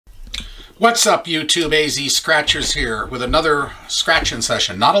What's up, YouTube? AZ Scratchers here with another scratching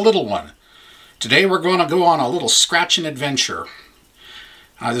session, not a little one. Today we're going to go on a little scratching adventure.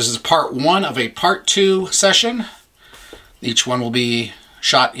 This is part one of a part two session. Each one will be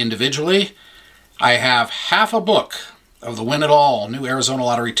shot individually. I have half a book of the Win It All New Arizona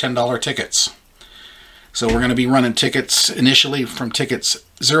Lottery $10 tickets. So we're going to be running tickets initially from tickets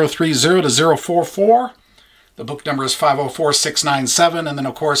 030 to 044. The book number is 504697, and then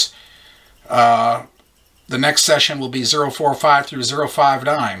of course the next session will be 045 through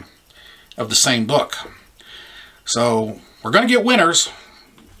 059 of the same book. So we're going to get winners.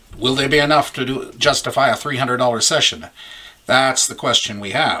 Will they be enough to justify a $300 session? That's the question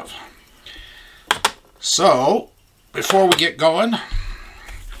we have. So before we get going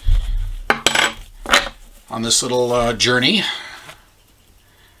on this little journey,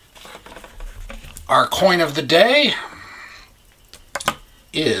 our coin of the day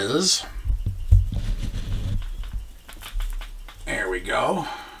is, there we go.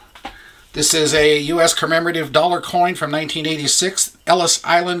 This is a U.S. commemorative dollar coin from 1986, Ellis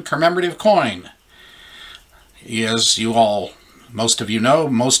Island commemorative coin. As you all, most of you know,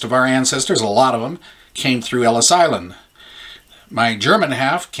 most of our ancestors, a lot of them, came through Ellis Island. My German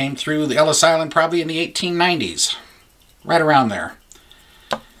half came through the Ellis Island probably in the 1890s, right around there.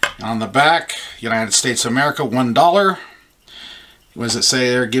 On the back, United States of America, $1. What does it say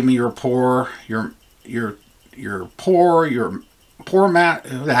there? Give me your poor, give me your poor,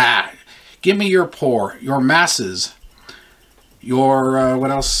 your masses, your, what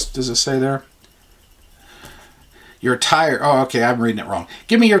else does it say there? You're tired. Oh, okay, I'm reading it wrong.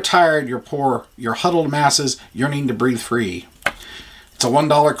 Give me your tired, your poor, your huddled masses yearning to breathe free. It's a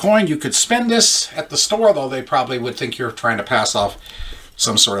 $1 coin. You could spend this at the store, though they probably would think you're trying to pass off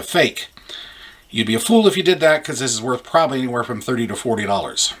some sort of fake. You'd be a fool if you did that, because this is worth probably anywhere from $30 to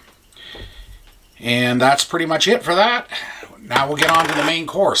 $40. And that's pretty much it for that. Now we'll get on to the main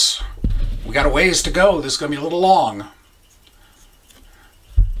course. We got a ways to go. This is going to be a little long.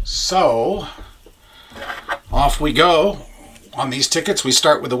 So, off we go. On these tickets, we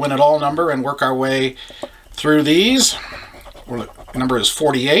start with the Win It All number and work our way through these. The number is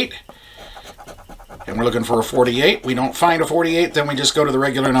 48. And we're looking for a 48. We don't find a 48, then we just go to the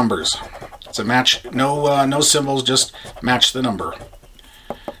regular numbers. It's a match, no symbols, just match the number.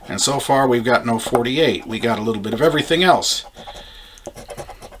 And so far we've got no 48. We got a little bit of everything else.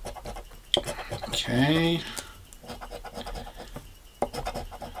 Okay.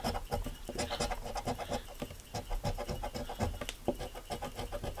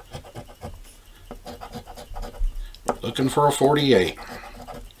 Looking for a 48.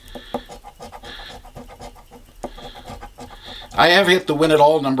 I have hit the Win It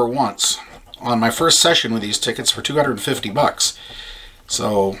All number once on my first session with these tickets for 250 bucks.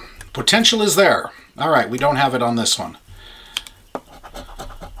 So potential is there. Alright, we don't have it on this one.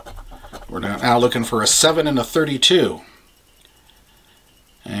 We're now looking for a 7 and a 32.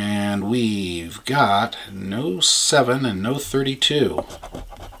 And we've got no 7 and no 32.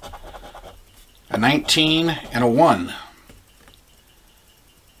 A 19 and a 1.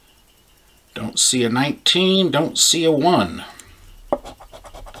 Don't see a 19, don't see a 1.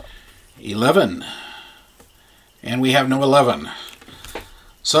 11. And we have no 11.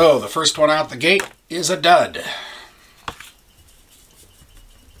 So the first one out the gate is a dud.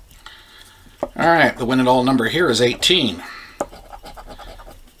 Alright, the Win It All number here is 18.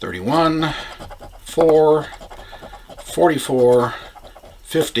 31, 4, 44,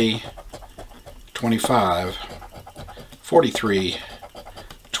 50, 25, 43,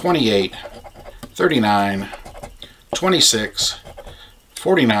 28, 39, 26,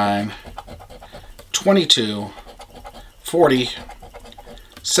 49, 22, 40,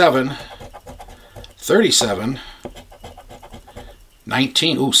 7, 37,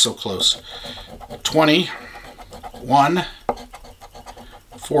 19, ooh, so close, 20, 1,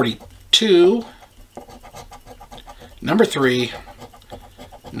 42, number 3,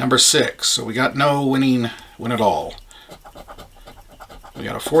 number 6. So we got no Win It All. We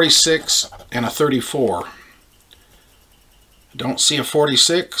got a 46 and a 34. Don't see a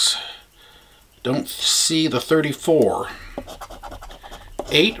 46. Don't see the 34.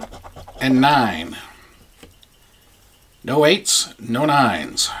 8 and 9. No 8s, no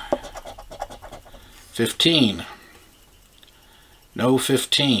 9s. 15. No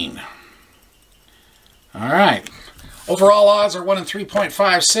 15. Alright. Overall odds are 1 in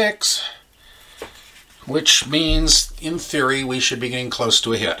 3.56, which means, in theory, we should be getting close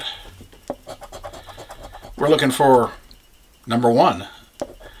to a hit. We're looking for number 1.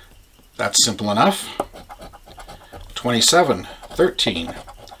 That's simple enough. 27, 13,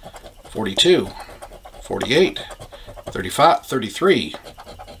 42, 48, 35, 33,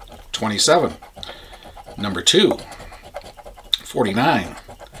 27. Number 2, 49,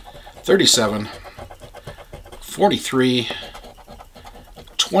 37, 43,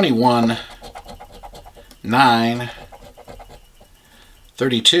 21, 9,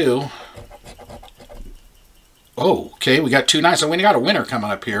 32. Oh, okay, we got 2 9s. So we got a winner coming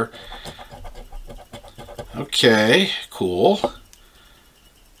up here. Okay, cool.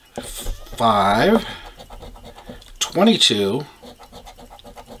 5, 22,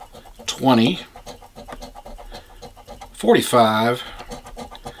 20, 45,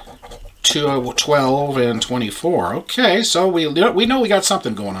 12, and 24. Okay, so we know we got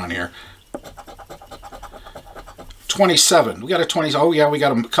something going on here. 27. We got a 20. Oh yeah, we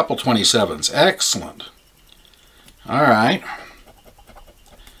got a couple 27s. Excellent. All right.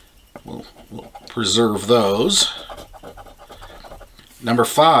 We'll preserve those. Number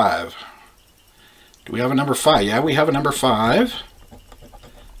 5. Do we have a number 5? Yeah, we have a number 5.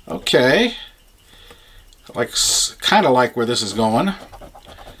 Okay. Kind of like where this is going.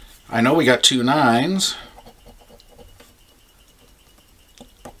 I know we got 2 9s.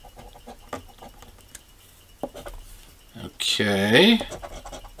 Okay.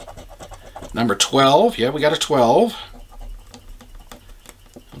 Number 12. Yeah, we got a 12.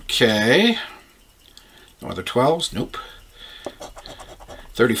 Okay. No other 12s? Nope.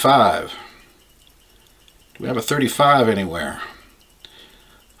 35. Do we have a 35 anywhere?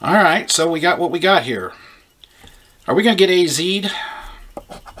 All right, so we got what we got here. Are we going to get AZ'd?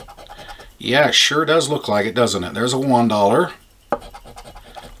 Yeah, it sure does look like it, doesn't it? There's a $1.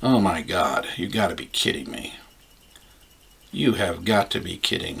 Oh my God, you got to be kidding me. You have got to be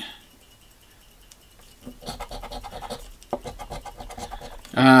kidding.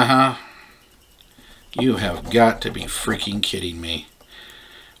 Uh-huh. You have got to be freaking kidding me.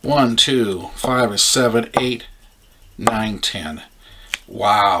 1, 2, 5, 7, 8, 9, 10.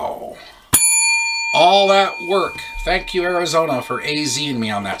 Wow. All that work. Thank you, Arizona, for AZing me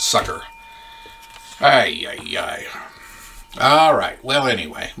on that sucker. Ay, ay, ay. All right. Well,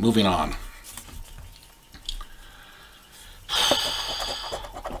 anyway, moving on.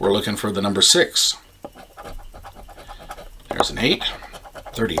 We're looking for the number 6. There's an 8,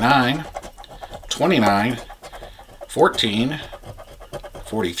 39, 29, 14,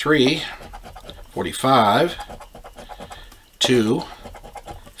 43, 45, 2,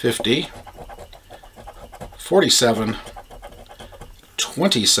 50, 47,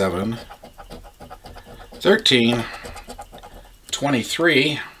 27, 13,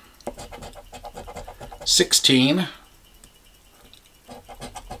 23, 16,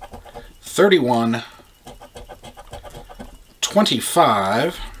 31,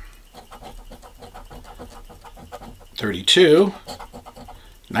 25, 32,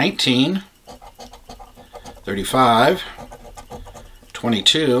 19, 35,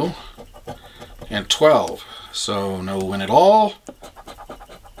 22, and 12. So no win at all.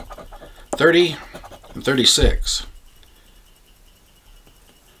 30 and 36.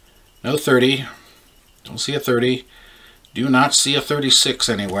 No 30. Don't see a 30. Do not see a 36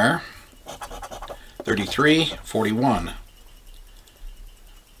 anywhere. 33, 41.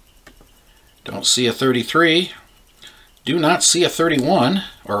 Don't see a 33. Do not see a 31,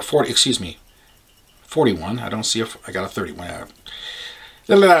 or 40, excuse me, 41. I don't see a, I got a 31.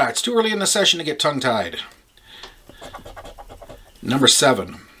 It's too early in the session to get tongue-tied. Number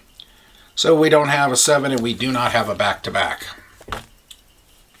 7. So we don't have a 7 and we do not have a back-to-back.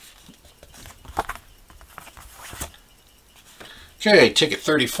 Okay, ticket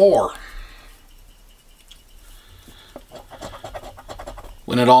 34.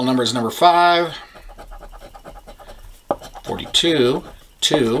 Win it all numbers number 5. 42,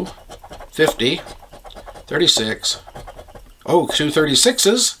 2, 50, 36. Oh, 2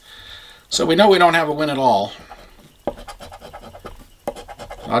 36s. So we know we don't have a win at all.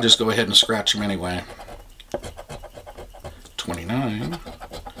 I'll just go ahead and scratch them anyway. 29.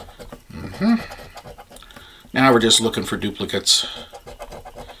 Now we're just looking for duplicates.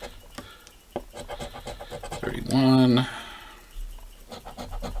 31.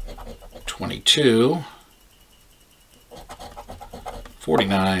 22.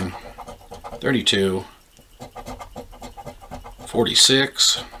 49. 32.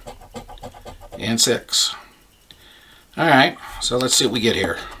 46. And 6. Alright, so let's see what we get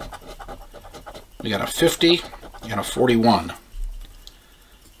here. We got a 50 and a 41.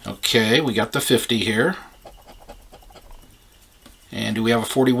 Okay, we got the 50 here. And do we have a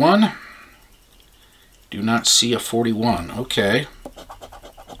 41? Do not see a 41. Okay.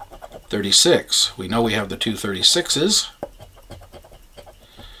 36. We know we have the 2 36s.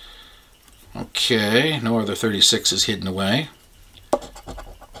 Okay, no other 36s hidden away.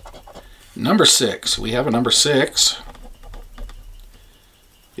 Number 6. We have a number 6.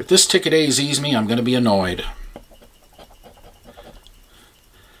 If this ticket AZs me, I'm going to be annoyed.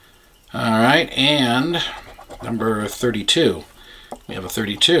 Alright, and number 32. We have a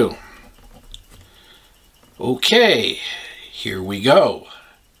 32. Okay, here we go.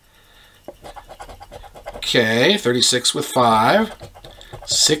 Okay, 36 with 5.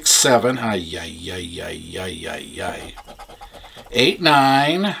 6, 7. Ay, ay, ay, ay, ay, ay, ay. 8,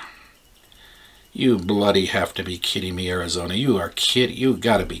 9. You bloody have to be kidding me, Arizona. You are kidding. You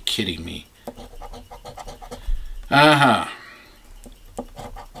gotta be kidding me.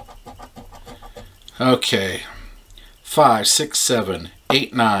 Okay. 5, 6, 7,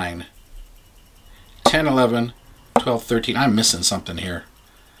 8, 9, 10, 11, 12, 13. I'm missing something here.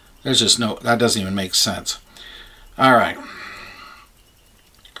 There's just no, that doesn't even make sense. All right.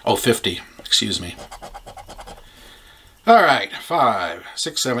 Oh, 50. Excuse me. All right. 5,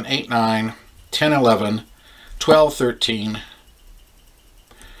 6, 7, 8, 9, 10, 11, 12, 13.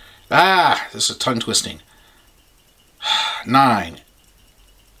 Ah, this is tongue twisting. 9,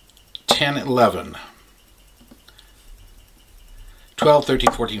 10, 11, 12,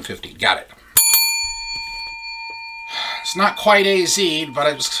 13, 14, 15. Got it. It's not quite AZ'd, but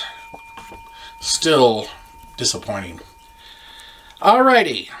it's still disappointing.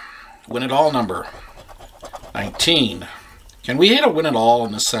 Alrighty. Win it all number. 19. Can we hit a win it all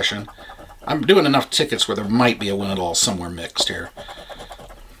in this session? I'm doing enough tickets where there might be a win it all somewhere mixed here.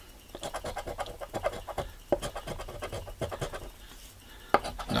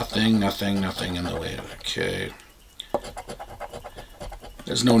 Nothing, nothing, nothing in the way. Okay.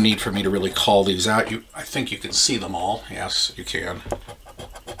 There's no need for me to really call these out. I think you can see them all. Yes, you can.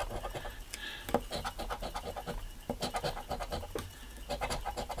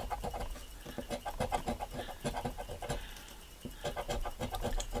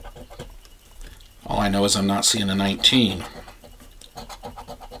 All I know is I'm not seeing a 19.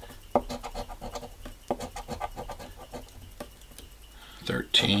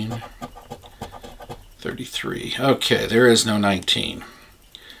 $13, $33. Okay, there is no 19.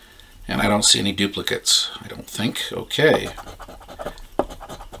 And I don't see any duplicates, I don't think. Okay.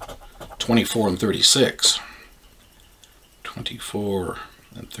 24 and 36. 24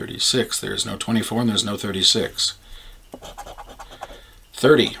 and 36. There's no 24 and there's no 36.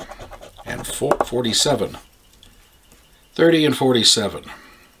 30 and 47. 30 and 47.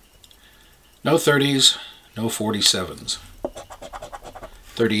 No 30s, no 47s.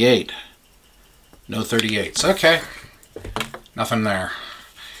 38. No 38s. Okay. Nothing there.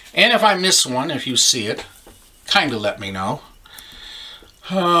 And if I miss one, if you see it, kind of let me know.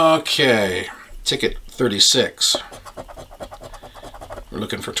 Okay. Ticket 36. We're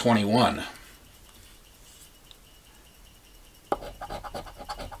looking for 21.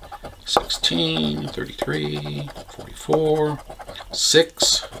 16, 33, 44,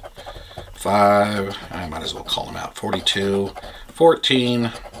 6, 5, I might as well call them out, 42,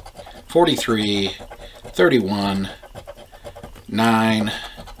 14, 43, 31, 9,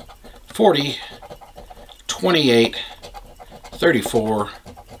 40, 28, 34,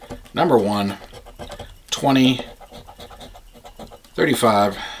 number 1, 20,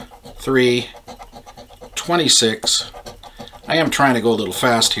 35, 3, 26. I am trying to go a little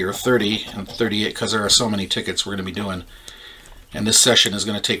fast here, 30 and 38, because there are so many tickets we're going to be doing. And this session is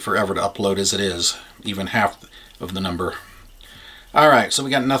going to take forever to upload as it is, even half of the number. Alright, so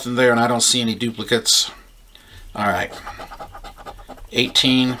we got nothing there, and I don't see any duplicates. Alright.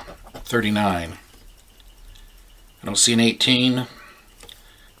 18, 39. I don't see an 18,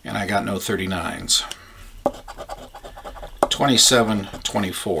 and I got no 39s. 27,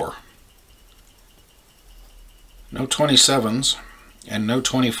 24. No 27s, and no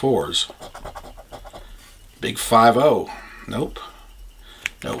 24s. Big 5-0. Nope.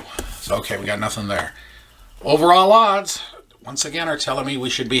 No. So, okay, we got nothing there. Overall odds, once again, are telling me we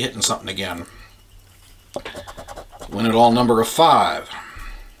should be hitting something again. Win it all number of 5.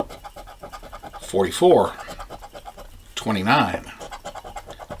 44. 29.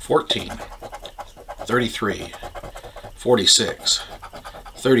 14. 33. 46.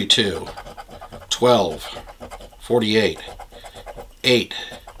 32. 12. 48, 8,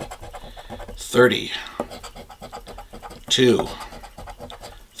 30, 2,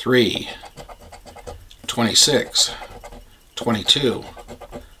 3, 26, 22,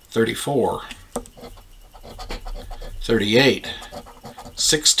 34, 38,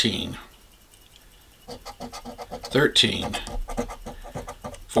 16, 13,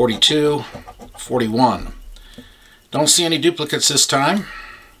 42, 41. Don't see any duplicates this time.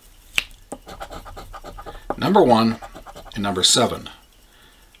 Number 1 and number 7.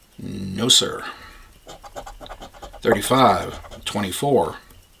 No, sir. 35, 24.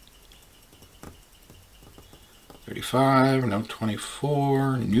 35, no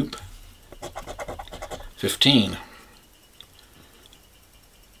 24, nope. 15.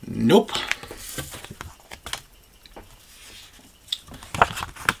 Nope.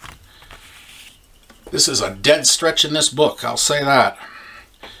 This is a dead stretch in this book, I'll say that.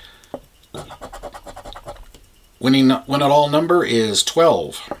 Win it all number is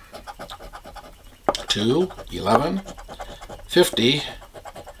 12. 2, 11, 50,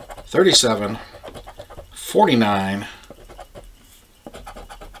 37, 49,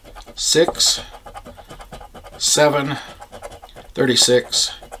 6, 7,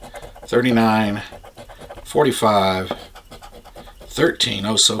 36, 39, 45, 13,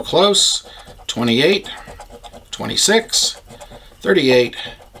 oh so close, 28, 26, 38,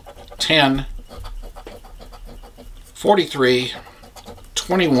 10, 43,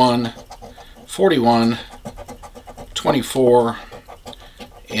 21, 41, 24,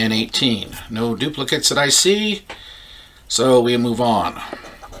 and 18. No duplicates that I see, so we move on.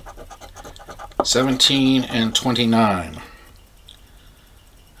 17 and 29.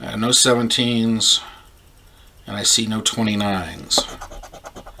 No 17s, and I see no 29s.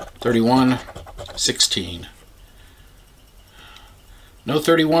 31, 16. No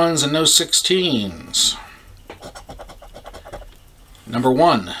 31s and no 16s. Number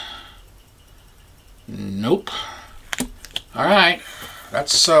 1. Nope. All right.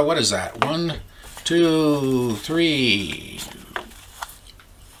 That's, what is that? 1, 2, 3.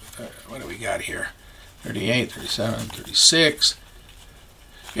 What do we got here? 38, 37, 36.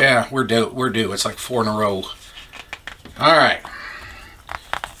 Yeah, we're due. It's like 4 in a row. All right.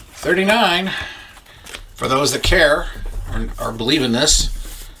 39. For those that care or believe in this,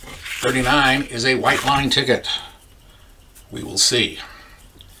 39 is a white line ticket. We will see.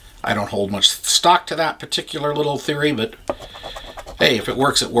 I don't hold much stock to that particular little theory, but hey, if it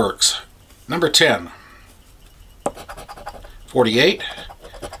works, it works. Number 10. 48,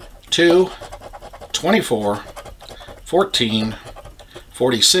 2, 24, 14,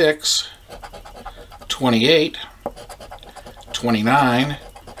 46, 28, 29,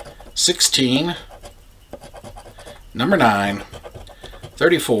 16, number 9,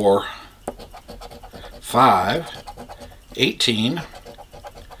 34, 5, 18,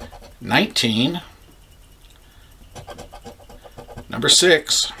 19, number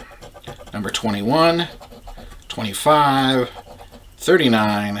 6, number 21, 25,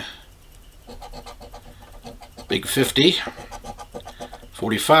 39, big 50,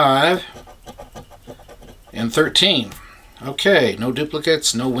 45, and 13. Okay, no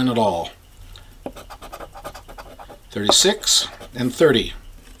duplicates, no win at all. 36 and 30.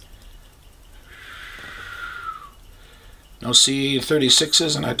 No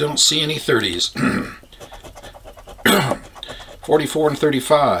C36s, and I don't see any 30s. 44 and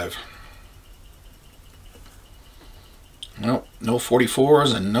 35. Nope, no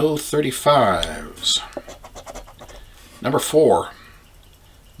 44s and no 35s. Number 4.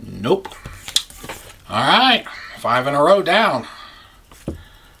 Nope. All right, 5 in a row down.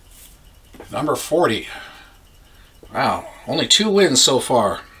 Number 40. Wow, only 2 wins so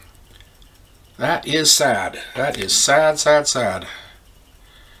far. That is sad. That is sad, sad, sad.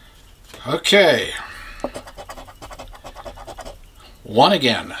 Okay. 1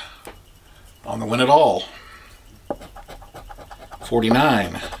 again on the win it all.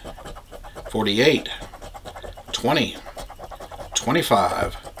 49, 48, 20,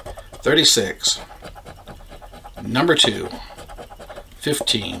 25, 36, number 2,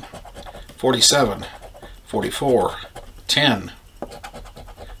 15, 47, 44, 10,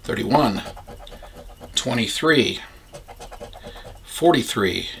 31, 23,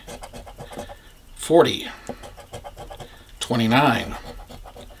 43, 40, 29,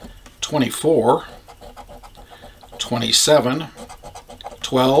 24, 27,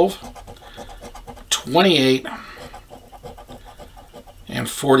 12, 28, and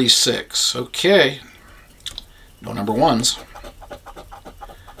 46. Okay, no number 1s.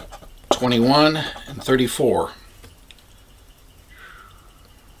 21 and 34.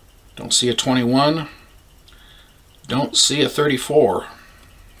 Don't see a 21. Don't see a 34.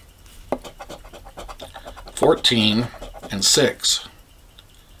 14 and 6.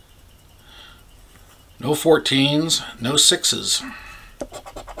 No 14s, no 6s.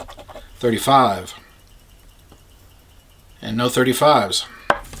 35. And no 35s.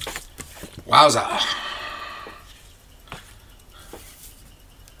 Wowza.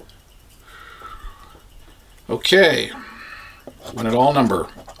 Okay. Win it all number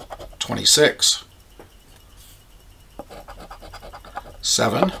 26.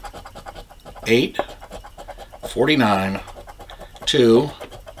 7, 8, 49, 2,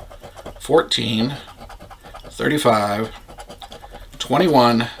 14, 35,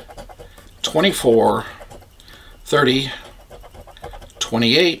 21, 24, 30,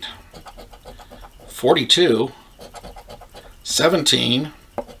 28, 42, 17,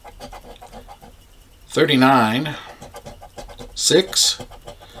 39, 6,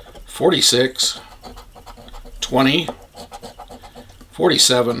 46, 20,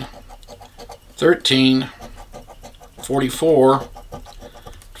 47, 13, 44,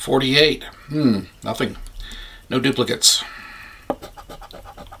 48. Nothing. No duplicates.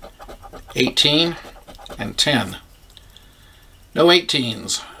 18 and 10. No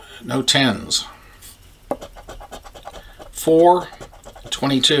 18s. No 10s. 4,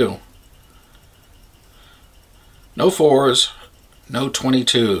 22. No 4s. No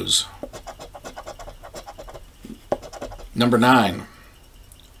 22s. Number 9.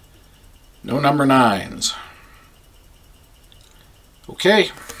 No number 9s.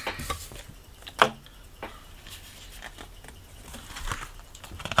 Okay.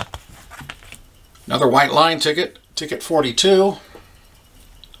 Another white line ticket, ticket 42.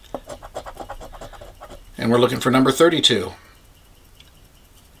 And we're looking for number 32.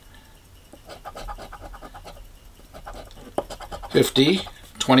 $50,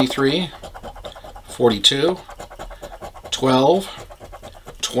 $23, $42, $12,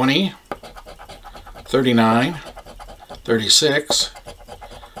 $20, $39, $36,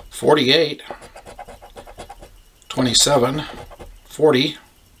 $48, $27, $40,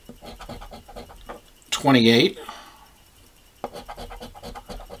 $28,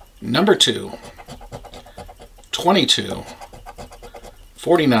 number 2, $22,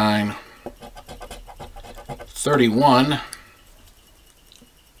 $49, $31,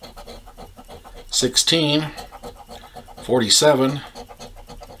 $16, $47,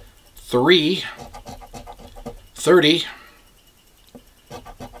 $3, $30,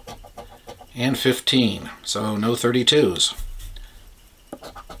 and $15. So no 32s.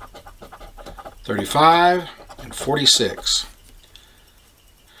 35 and 46.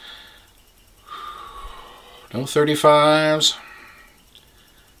 No 35s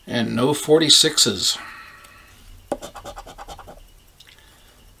and no 46s.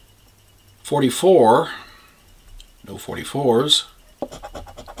 44, no 44s.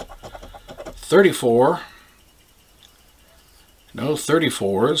 34, no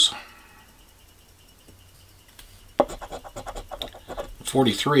 34s.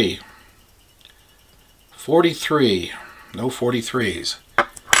 43, 43, no 43s.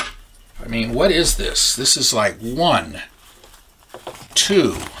 I mean, what is this? This is like 1,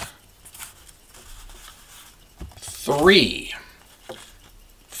 2, 3,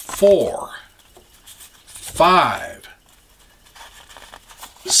 4, 5,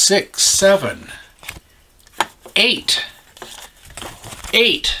 6, 7, 8.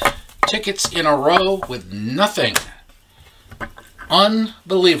 8 tickets in a row with nothing.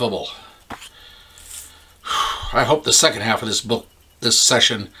 Unbelievable. I hope the second half of this book, this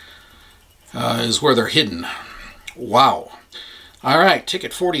session, is where they're hidden. Wow. All right,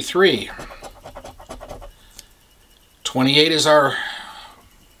 ticket 43. 28 is our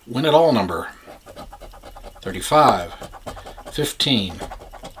win it all number. 35, 15,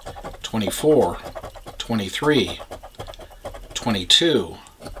 24, 23, 22,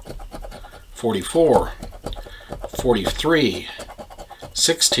 44, 43,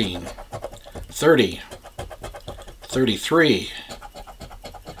 16, 30, 33,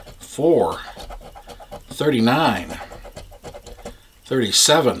 4, 39,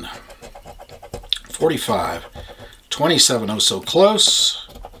 37, 45, 27, oh so close.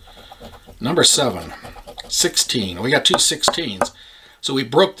 Number 7, 16. We got two 16s. So we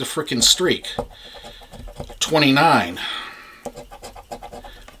broke the frickin' streak. 29,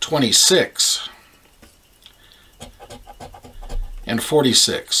 26, and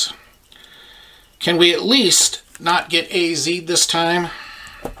 46. Can we at least not get AZ'd this time?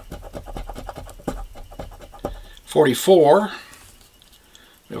 44.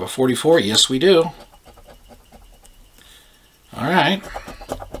 We have a 44. Yes, we do. All right.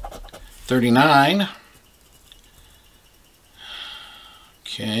 39.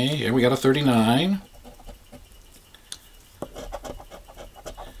 Okay, here we got a 39.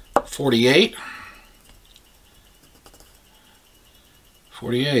 48.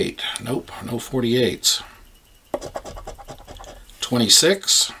 48. Nope, no 48s.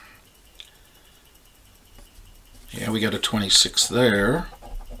 26. Yeah, we got a 26 there.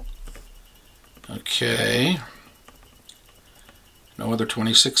 Okay. No other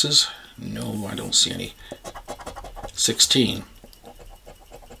 26s? No, I don't see any. 16.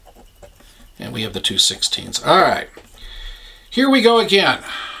 And we have the 2/16. All right. Here we go again.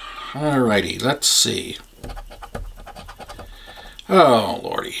 All righty. Let's see. Oh,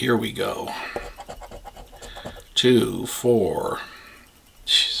 Lordy. Here we go. 2, 4,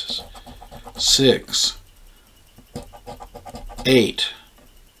 Jesus, 6, 8.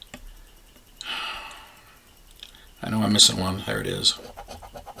 I know I'm missing one. There it is.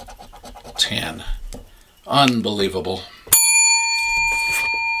 10. Unbelievable.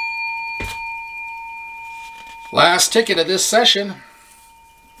 Last ticket of this session.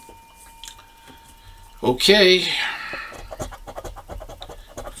 Okay.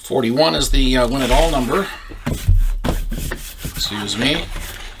 41 is the win it all number. Excuse me.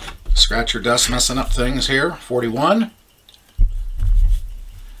 Scratcher dust messing up things here. 41.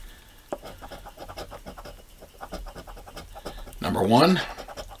 Number 1.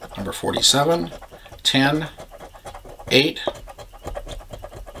 Number 47. 10. 8.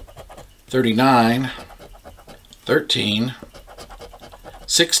 39. 13,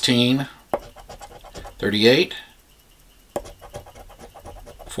 16, 38,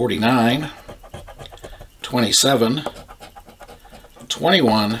 49, 27,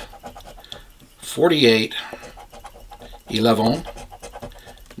 21, 48, 11,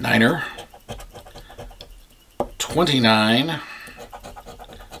 9er, 29,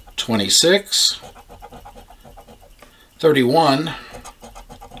 26, 31,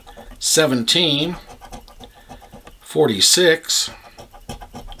 17, 46,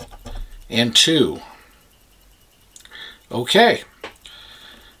 and 2. Okay.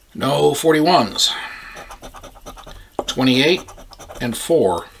 No 41s. 28 and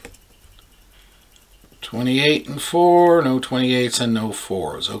 4. 28 and 4. No 28s and no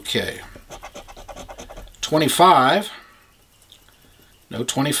 4s. Okay. 25. No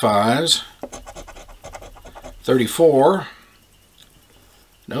 25s. 34.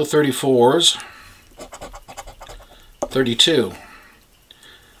 No 34s. 32.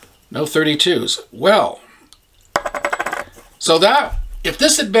 No 32s. Well, so that, if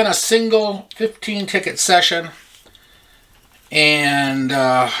this had been a single 15 ticket session, and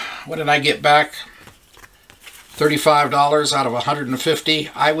what did I get back? $35 out of 150,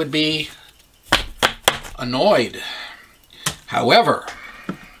 I would be annoyed. However,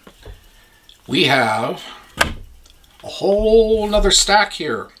 we have a whole nother stack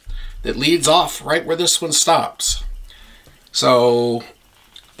here that leads off right where this one stops. So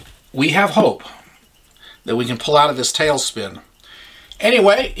we have hope that we can pull out of this tailspin.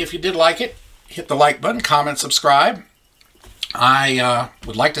 Anyway, if you did like it, hit the like button, comment, subscribe. I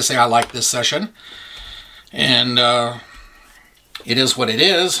would like to say I like this session, and it is what it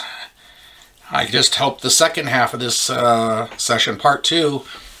is. I just hope the second half of this session, part 2,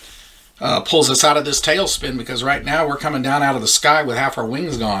 pulls us out of this tailspin, because right now we're coming down out of the sky with half our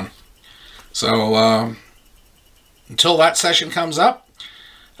wings gone. So until that session comes up,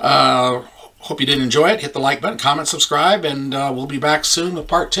 hope you did enjoy it. Hit the like button, comment, subscribe, and we'll be back soon with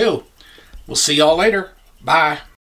part 2. We'll see y'all later. Bye.